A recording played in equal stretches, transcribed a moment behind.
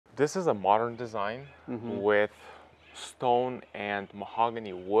This is a modern design with stone and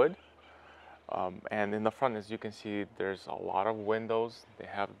mahogany wood. And in the front, as you can see, there's a lot of windows. They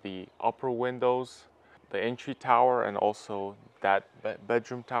have the upper windows, the entry tower, and also that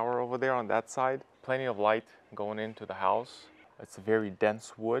bedroom tower over there on that side. Plenty of light going into the house. It's a very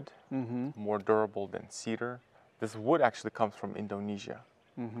dense wood, more durable than cedar. This wood actually comes from Indonesia.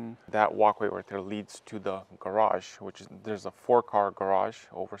 That walkway right there leads to the garage, which is, there's a 4-car garage,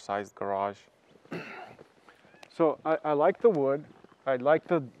 oversized garage. So I like the wood. I like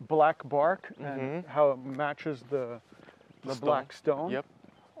the black bark and how it matches the black stone. Yep.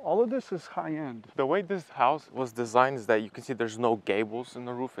 All of this is high end. The way this house was designed is that you can see there's no gables in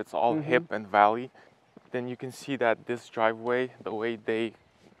the roof. It's all hip and valley. Then you can see that this driveway, the way they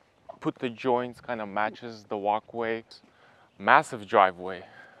put the joints kind of matches the walkway. Massive driveway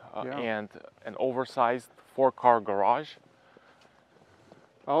and an oversized 4-car garage.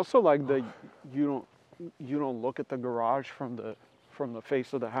 I also like that you don't look at the garage from the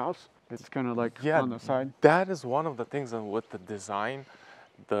face of the house. It's kind of like on the side. That is one of the things with the design.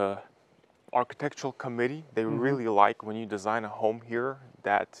 The architectural committee, they really like when you design a home here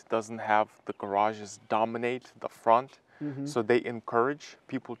that doesn't have the garages dominate the front. So they encourage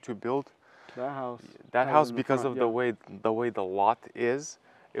people to build that house because of the way the lot is.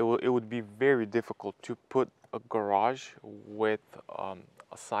 It would be very difficult to put a garage with a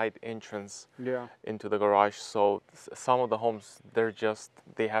side entrance into the garage. So some of the homes,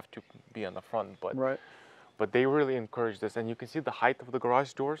 they have to be on the front, but they really encourage this. And you can see the height of the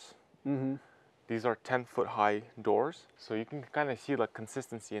garage doors. These are 10-foot high doors, so you can kind of see the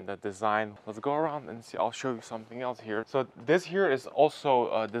consistency in the design. Let's go around and see. I'll show you something else here. So this here is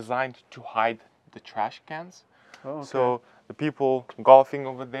also designed to hide the trash cans. Oh, okay. So the people golfing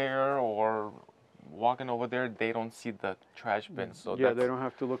over there or walking over there, they don't see the trash bin. So yeah, they don't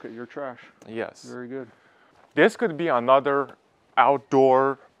have to look at your trash. Yes. Very good. This could be another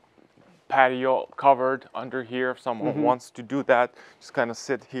outdoor patio covered under here. If someone wants to do that, just kind of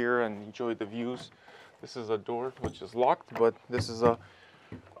sit here and enjoy the views. This is a door which is locked, but this is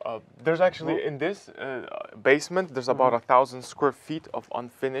there's actually in this basement, there's about 1,000 square feet of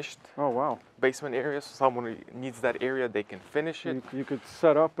unfinished basement area. So someone needs that area, they can finish it. You could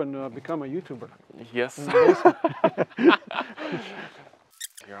set up and become a YouTuber. Yes.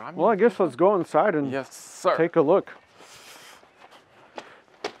 Well, I guess let's go inside and take a look.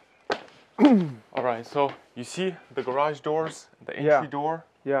 All right, so you see the garage doors, the entry door.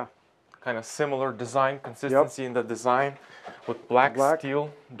 Yeah. Kind of similar design, consistency in the design with black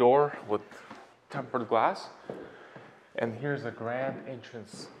steel door with tempered glass. And here's a grand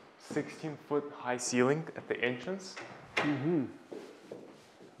entrance, 16-foot high ceiling at the entrance.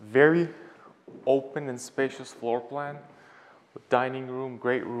 Very open and spacious floor plan with dining room,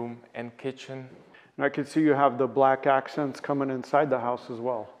 great room, and kitchen. And I can see you have the black accents coming inside the house as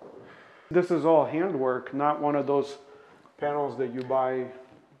well. This is all handwork, not one of those panels that you buy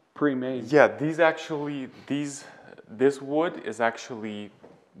pre-made. Yeah, this wood is actually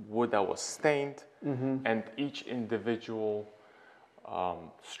wood that was stained, and each individual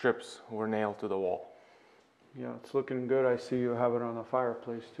strips were nailed to the wall. Yeah, it's looking good. I see you have it on the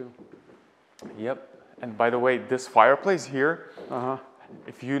fireplace too. Yep. And by the way, this fireplace here,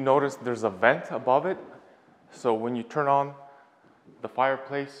 if you notice, there's a vent above it. So when you turn on the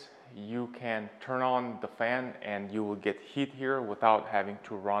fireplace, you can turn on the fan and you will get heat here without having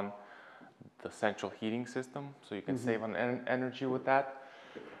to run the central heating system. So you can save on energy with that.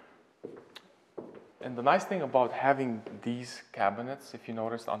 And the nice thing about having these cabinets, if you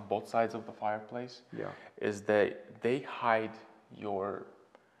noticed on both sides of the fireplace, is that they hide your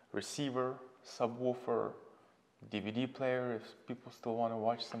receiver, subwoofer, DVD player, if people still want to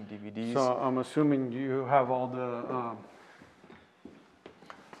watch some DVDs. So I'm assuming you have all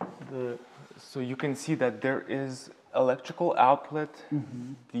So you can see that there is electrical outlet,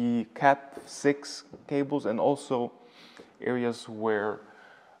 the Cat 6 cables, and also areas where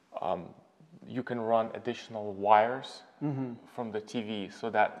you can run additional wires from the TV, so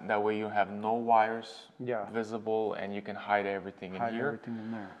that way you have no wires visible and you can hide everything in here. Everything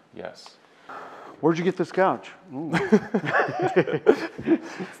in there. Yes. Where'd you get this couch?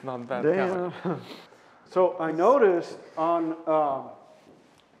 It's not bad. So I noticed on,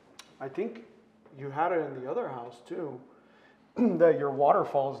 I think you had it in the other house too, that your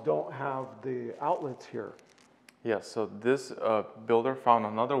waterfalls don't have the outlets here. Yes, so this builder found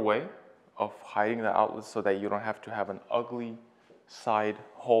another way of hiding the outlets so that you don't have to have an ugly side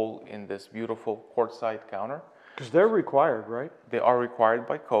hole in this beautiful quartzite counter. Because they're required, right? They are required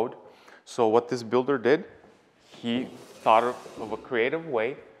by code. So what this builder did, he thought of a creative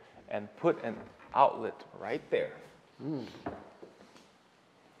way and put an outlet right there.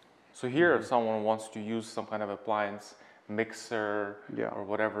 So here, if someone wants to use some kind of appliance, mixer or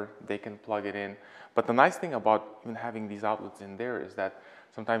whatever, they can plug it in. But the nice thing about even having these outlets in there is that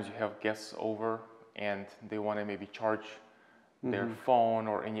sometimes you have guests over and they want to maybe charge their phone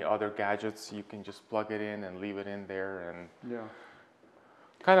or any other gadgets. You can just plug it in and leave it in there and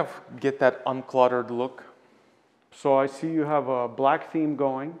kind of get that uncluttered look. So I see you have a black theme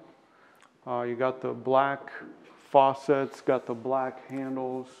going. You got the black faucets, got the black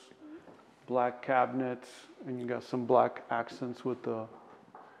handles, black cabinets, and you got some black accents with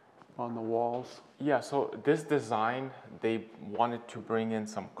on the walls. Yeah, so this design, they wanted to bring in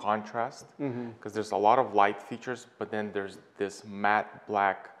some contrast because there's a lot of light features, but then there's this matte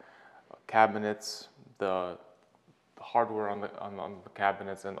black cabinets, the hardware on the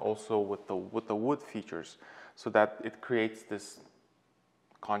cabinets, and also with the wood features, so that it creates this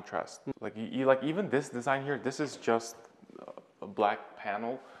contrast. Like like even this design here, this is just a black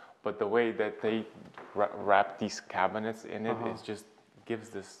panel, but the way that they wrap these cabinets in it, it just gives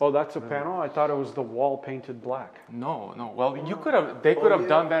this. Oh, that's a panel? I thought it was the wall painted black. No, no. Well, you could have. They could have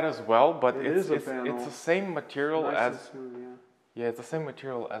done that as well, but it's a panel. it's the same material Nice as. It's the same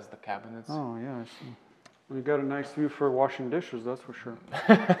material as the cabinets. Oh yeah, I see. We got a nice view for washing dishes, that's for sure.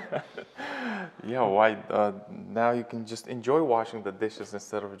 Yeah, why? Now you can just enjoy washing the dishes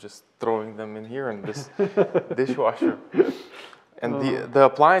instead of just throwing them in here in this dishwasher. And the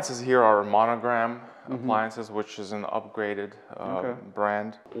appliances here are Monogram appliances, which is an upgraded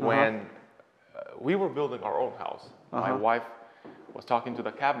brand. When we were building our own house, my wife was talking to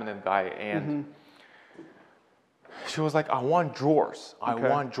the cabinet guy, and she was like, I want drawers. I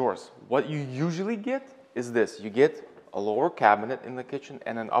want drawers. What you usually get is this. You get a lower cabinet in the kitchen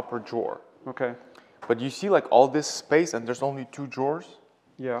and an upper drawer. Okay. But you see like all this space and there's only 2 drawers?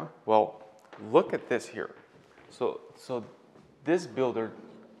 Yeah. Well, look at this here. So this builder,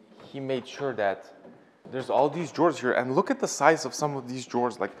 he made sure that there's all these drawers here, and look at the size of some of these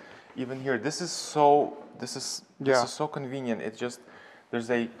drawers. Like even here, this is so convenient. It's just, there's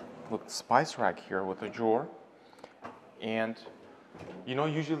a spice rack here with a drawer, and you know,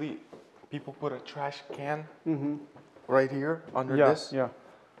 usually people put a trash can right here under this. Yeah.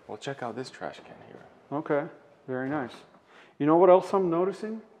 Well, check out this trash can here. Okay, very nice. You know what else I'm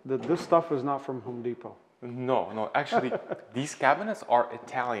noticing? That this stuff is not from Home Depot. No, actually, these cabinets are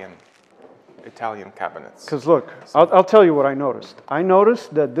Italian cabinets. Because look, I'll tell you what I noticed. I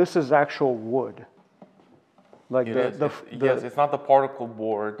noticed that this is actual wood. Like yes, it's not the particle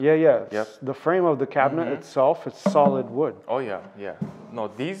board. Yeah. Yep. The frame of the cabinet itself, it's solid wood. Oh yeah. No,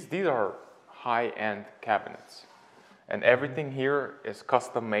 these are high-end cabinets, and everything here is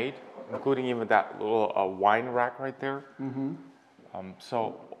custom made, including even that little wine rack right there.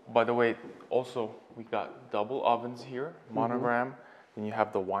 So, by the way, also we got double ovens here, Monogram. Then you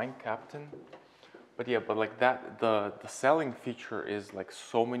have the wine captain. But yeah, but like that, the selling feature is like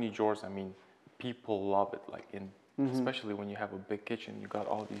so many drawers. I mean, people love it. Like especially when you have a big kitchen, you got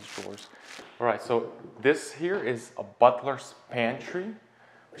all these drawers. All right, so this here is a Butlers Pantry,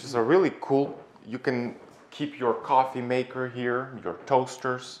 which is a really cool. You can keep your coffee maker here, your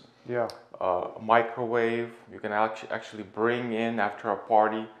toasters. Yeah. Microwave. You can actually bring in after a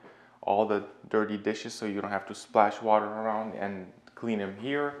party all the dirty dishes, so you don't have to splash water around and clean them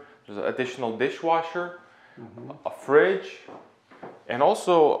here. There's an additional dishwasher, a fridge, and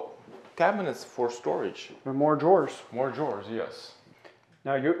also cabinets for storage. And more drawers. More drawers, yes.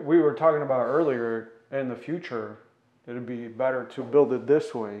 Now, we were talking about earlier, in the future, it'd be better to build it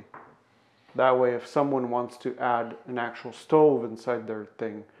this way. That way, if someone wants to add an actual stove inside their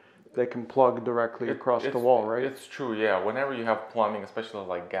thing, they can plug directly across the wall, right? It's true, yeah. Whenever you have plumbing, especially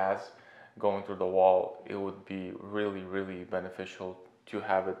like gas going through the wall, it would be really, really beneficial to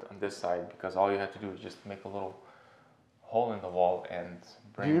have it on this side, because all you have to do is just make a little hole in the wall and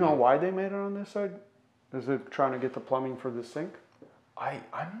bring it. Do you know why they made it on this side? Is it trying to get the plumbing for the sink?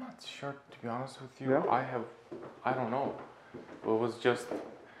 I'm not sure, to be honest with you. Yeah. I don't know. It was just,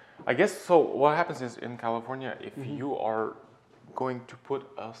 I guess, so what happens is in California, if you are going to put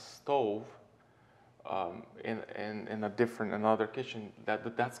a stove in another kitchen,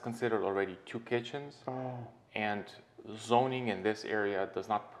 that's considered already 2 kitchens. And zoning in this area does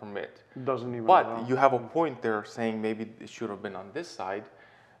not permit. Doesn't even. But you have a point there saying maybe it should have been on this side,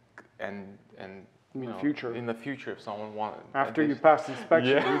 and in the future. In the future, if someone wanted. After you pass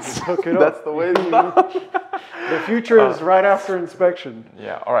inspection, you just hook it up. That's the way it's done. The future is right after inspection.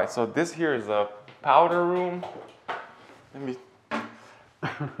 Yeah. All right. So this here is a powder room. Let me.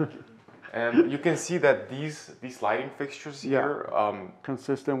 And you can see that these lighting fixtures Yeah. here,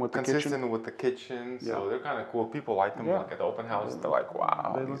 Consistent with the consistent kitchen. with the kitchen, so Yeah. they're kind of cool. People like them, Yeah. like at the open house. They're like,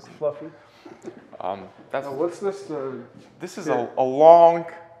 wow. They look fluffy. That's Now, what's this? this is a long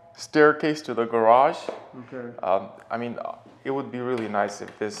staircase to the garage. Okay. I mean, it would be really nice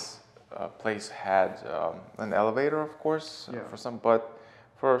if this place had an elevator, of course, Yeah. for some, but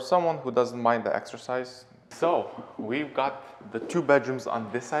for someone who doesn't mind the exercise. So we've got the 2 bedrooms on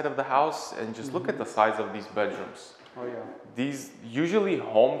this side of the house, and just look at the size of these bedrooms. Oh yeah. These usually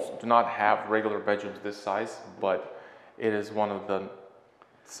homes do not have regular bedrooms this size, but it is one of the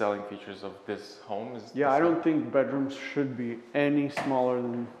selling features of this home. Is Yeah, I don't think bedrooms should be any smaller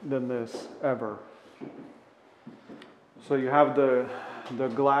than this ever. So you have the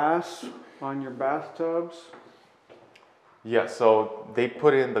glass on your bathtubs. Yeah, so they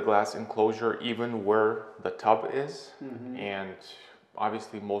put in the glass enclosure even where the tub is, and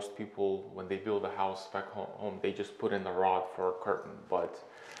obviously most people, when they build a house back home, they just put in the rod for a curtain. But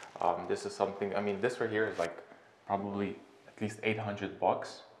this is something. I mean, this right here is like probably at least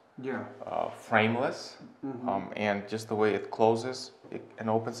 $800. Yeah. Frameless, and just the way it closes and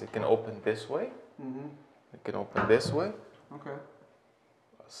opens, it can open this way. It can open this way. Okay.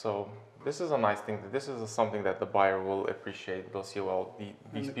 So this is a nice thing. This is something that the buyer will appreciate. They'll see, well,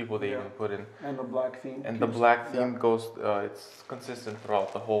 these people they even put in. And the black theme. And the black theme goes, it's consistent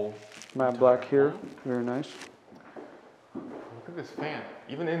throughout the whole. Matte black here, very nice. Look at this fan.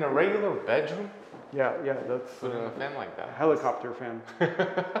 Even in a regular bedroom, Yeah, that's put in a fan like that. helicopter fan.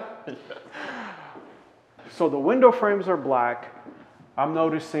 So the window frames are black. I'm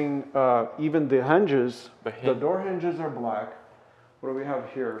noticing even the hinges, the door hinges are black. What do we have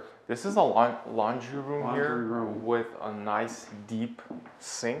here? This is a laundry room here room. with a nice deep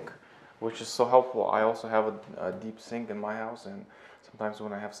sink, which is so helpful. I also have a deep sink in my house, and sometimes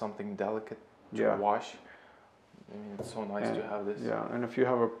when I have something delicate to wash, I mean, it's so nice to have this. Yeah, and if you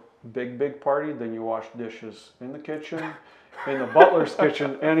have a big party, then you wash dishes in the kitchen, in the butler's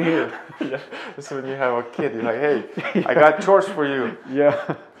kitchen, and here. Yeah, this is when you have a kid. You're like, hey, I got chores for you.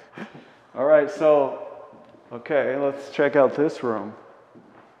 Yeah. All right, so, okay, let's check out this room.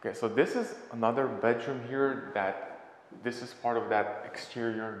 Okay, so this is another bedroom here this is part of that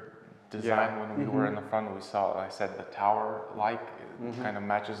exterior design. When we were in the front, we saw, I said, the tower-like, it kind of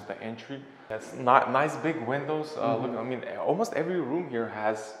matches the entry. That's not nice big windows. Look, I mean, almost every room here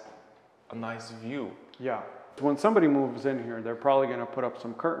has a nice view. Yeah. When somebody moves in here, they're probably going to put up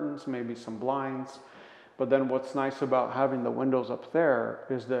some curtains, maybe some blinds. But then what's nice about having the windows up there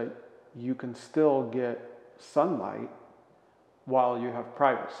is that you can still get sunlight while you have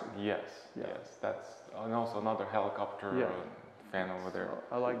privacy. Yes, that's and also another helicopter fan over there.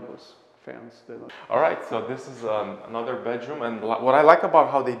 I like those fans. All right, so this is another bedroom, and what I like about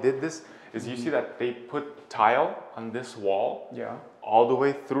how they did this is you see that they put tile on this wall. Yeah. All the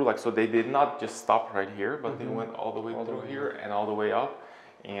way through, like, so they did not just stop right here, but they went all the way through here and all the way up.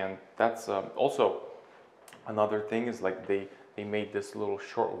 And that's also another thing is like they made this little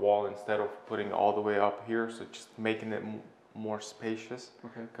short wall instead of putting all the way up here, so just making it more spacious.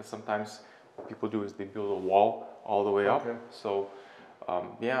 Okay. Because sometimes what people do is they build a wall all the way up. So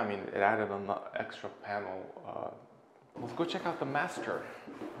yeah, I mean, it added an extra panel. Let's go check out the master.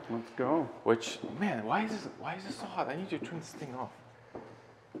 Let's go. Which, man, why is this so hot? I need to turn this thing off.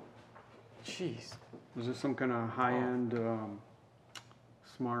 Jeez. Is this some kind of high-end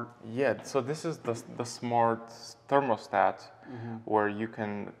smart? Yeah, so this is the smart thermostat where you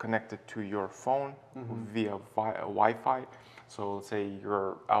can connect it to your phone via Wi-Fi. So let's say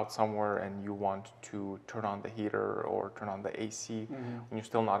you're out somewhere and you want to turn on the heater or turn on the AC when you're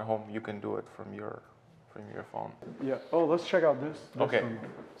still not home, you can do it from your phone. Yeah. Oh, let's check out this Okay. one.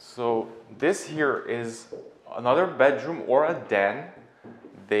 So this here is another bedroom or a den.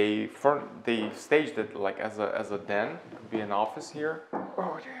 They staged it like as a den. It could be an office here.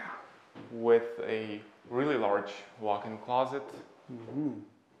 Oh yeah. With a really large walk-in closet.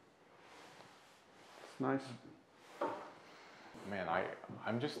 It's nice. Man,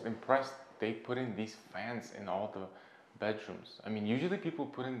 I'm just impressed. They put in these fans in all the bedrooms. I mean, usually people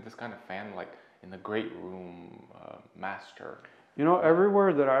put in this kind of fan like in the great room, master. You know,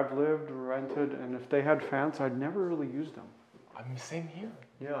 everywhere that I've lived, rented, and if they had fans, I'd never really used them. I mean, same here.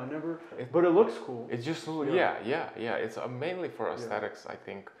 Yeah, I never. But it looks cool. It's just yeah. It's mainly for aesthetics, I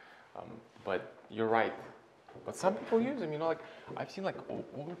think. But you're right. But some people use them. You know, like I've seen like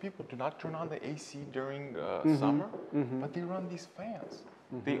older people do not turn on the AC during summer, but they run these fans.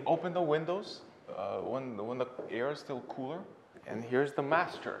 They open the windows when the air is still cooler. And here's the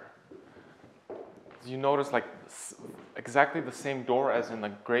master. you notice like exactly the same door as in the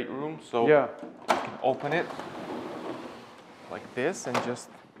great room, so Yeah. you can open it like this and just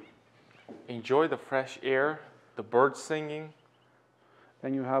enjoy the fresh air, the birds singing.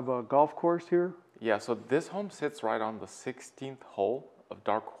 And you have a golf course here? Yeah, so this home sits right on the 16th hole of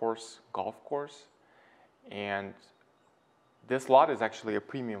Dark Horse Golf Course, and this lot is actually a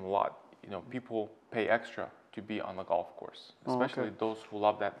premium lot. You know, people pay extra to be on the golf course, especially those who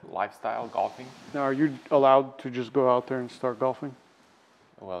love that lifestyle, golfing. Now, are you allowed to just go out there and start golfing?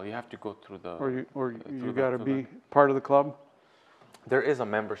 Well, you have to go through the... Or you got to be part of the club? There is a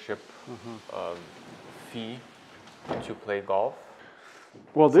membership fee to play golf.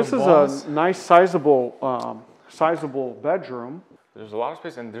 Well, this Some is balls. a nice sizable bedroom. There's a lot of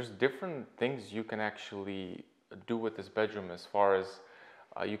space, and there's different things you can actually do with this bedroom as far as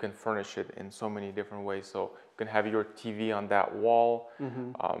you can furnish it in so many different ways. So you can have your TV on that wall.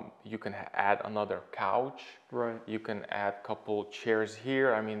 You can add another couch. Right. You can add a couple chairs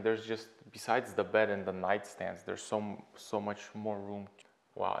here. I mean, there's just, besides the bed and the nightstands, there's so much more room.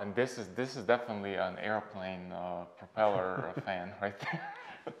 Wow, and this is definitely an airplane propeller fan right there.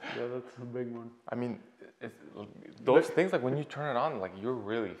 Yeah, that's a big one. I mean, those things, like when you turn it on, like you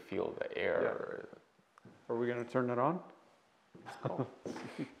really feel the air. Yeah. Are we gonna turn it on? Let's go.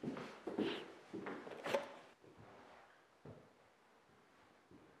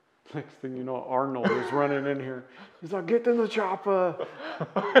 Next thing you know, Arnold is running in here. He's like, "Get in the chopper."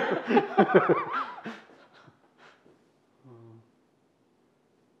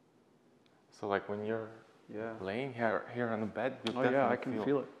 So like when you're laying here on the bed, you Oh definitely yeah, I can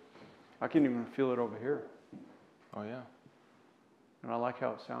feel it. I can even feel it over here. Oh yeah. And I like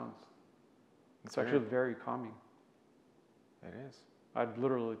how it sounds. It's It's actually very calming. It is. I'd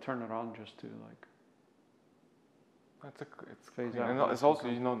literally turn it on just to like. It's Phase clean. out. And it's also,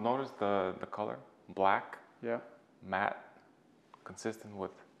 you know, notice the color, black, Yeah. matte, consistent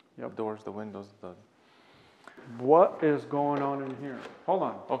with the doors, the windows, the. What is going on in here? Hold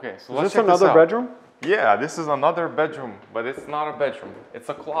on. Okay, so Is let's this check another out. bedroom? Yeah, this is another bedroom, but it's not a bedroom. It's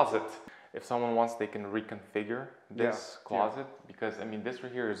a closet. If someone wants, they can reconfigure this closet because I mean, this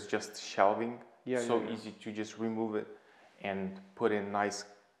right here is just shelving. So easy to just remove it and put in nice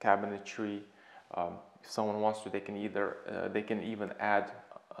cabinetry. If someone wants to, they can they can even add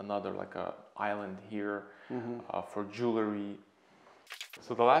another like a island here for jewelry.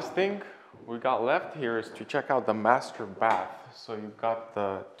 So the last thing we got left here is to check out the master bath. So you've got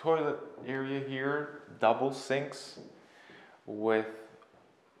the toilet area here, double sinks with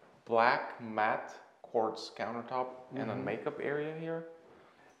black matte quartz countertop and a makeup area here.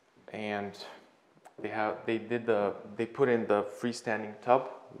 And they put in the freestanding tub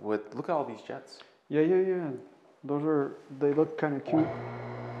with, look at all these jets. Yeah. They look kind of cute.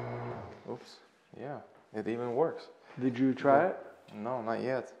 Oops. Yeah, it even works. Did you try it? No, not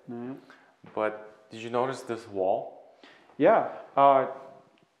yet. No. But did you notice this wall? Yeah.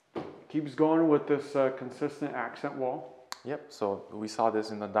 Keeps going with this consistent accent wall. Yep. So we saw this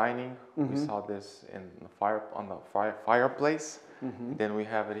in the dining. We saw this in the fireplace. Then we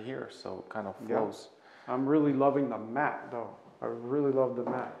have it here. So it kind of flows. Yeah. I'm really loving the mat though. I really love the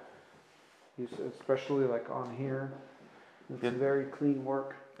mat. Especially like on here. It's very clean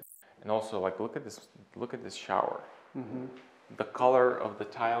work. And also, like, look at this shower. The color of the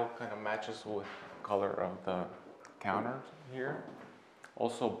tile kind of matches with the color of the counter here.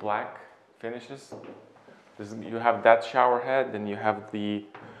 Also black finishes. You have that shower head, then you have the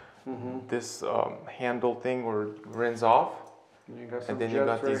this handle thing where it rinse off, and then you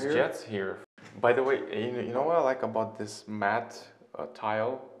got these jets here. By the way, you know what I like about this matte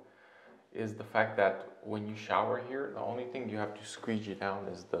tile is the fact that when you shower here, the only thing you have to squeegee down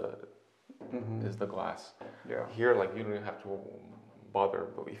is the glass. Yeah. Here, like, you don't even have to bother,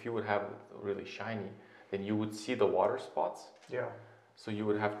 but if you would have it really shiny, then you would see the water spots. Yeah. So you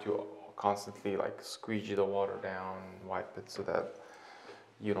would have to constantly like squeegee the water down, wipe it so that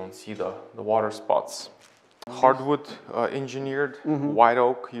you don't see the water spots. Hardwood engineered white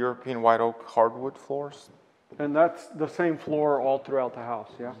oak, European white oak hardwood floors. And that's the same floor all throughout the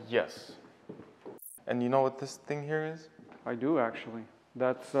house, yeah? Yes. And you know what this thing here is? I do actually.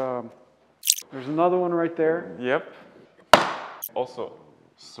 That's, there's another one right there. Yep. Also,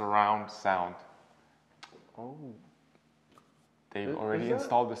 surround sound. Oh. They've already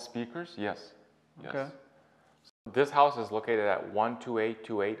installed the speakers? Yes. Okay. This house is located at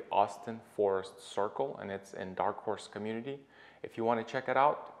 12828 Austin Forest Circle, and it's in Dark Horse community. If you want to check it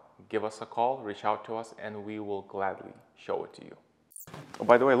out, give us a call, reach out to us, and we will gladly show it to you. Oh,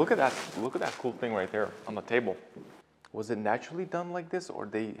 by the way, look at that cool thing right there on the table. Was it naturally done like this, or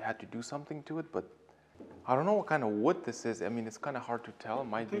they had to do something to it? But I don't know what kind of wood this is. I mean, it's kind of hard to tell. It I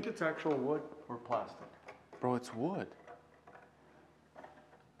might think be. it's actual wood or plastic. Bro, it's wood.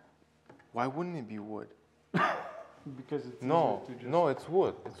 Why wouldn't it be wood? Because it's No, easier to just no, it's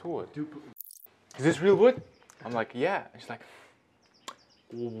wood. It's wood. duplicate. Is this real wood? I'm like, yeah. And she's like,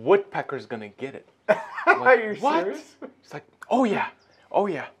 woodpecker's gonna get it. I'm Are like, you what? serious? She's like, oh yeah, oh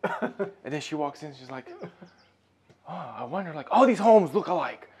yeah. And then she walks in, she's like, oh, I wonder, like, all these homes look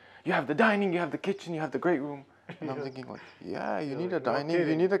alike. You have the dining, you have the kitchen, you have the great room. And I'm thinking, like, yeah, you need a Like, no dining, you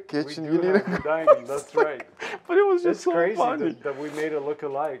kidding. need a kitchen, We you do need have a the dining, that's right. But it was just It's so crazy funny. that we made it look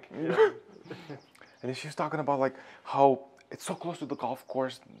alike. Yeah. And then she was talking about like how it's so close to the golf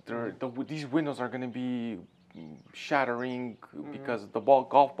course. These windows are gonna be shattering because the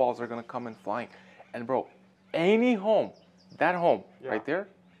golf balls are gonna come in flying. And bro, any home, that home right there,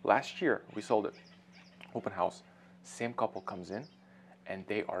 last year we sold it, open house. Same couple comes in, and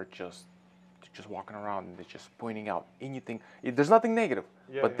they are just walking around and they're just pointing out anything. There's nothing negative,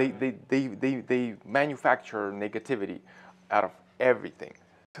 but they manufacture negativity out of everything.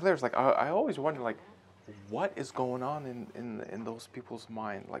 Hilarious. Like I always wonder, like, what is going on in those people's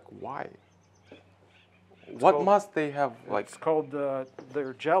mind? Like, why? What must they have, like? It's called,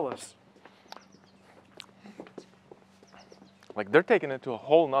 they're jealous. Like they're taking it to a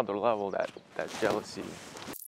whole nother level, that jealousy.